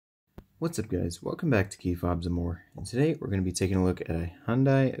What's up guys, welcome back to Key Fobs and More, and today we're going to be taking a look at a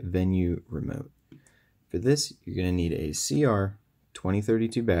Hyundai Venue remote. For this you're going to need a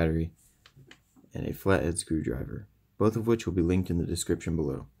CR2032 battery and a flathead screwdriver, both of which will be linked in the description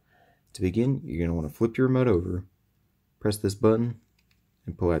below. To begin, you're going to want to flip your remote over, press this button,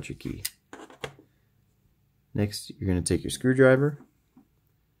 and pull out your key. Next you're going to take your screwdriver.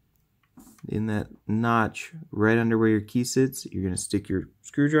 In that notch right under where your key sits, you're going to stick your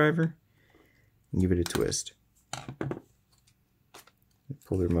screwdriver and give it a twist.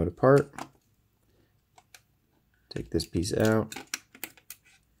 Pull the remote apart. Take this piece out.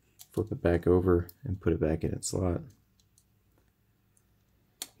 Flip it back over and put it back in its slot.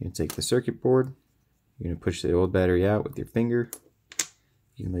 You're going to take the circuit board. You're going to push the old battery out with your finger.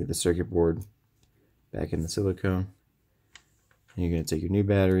 You can lay the circuit board back in the silicone. And you're going to take your new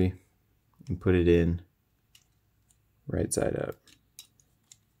battery and put it in right side up.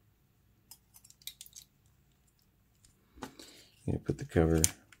 You're going to put the cover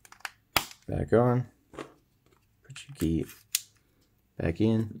back on, put your key back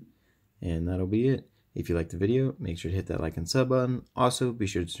in, and that'll be it. If you liked the video, make sure to hit that like and sub button. Also, be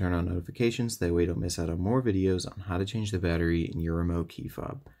sure to turn on notifications, that way you don't miss out on more videos on how to change the battery in your remote key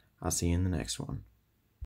fob. I'll see you in the next one.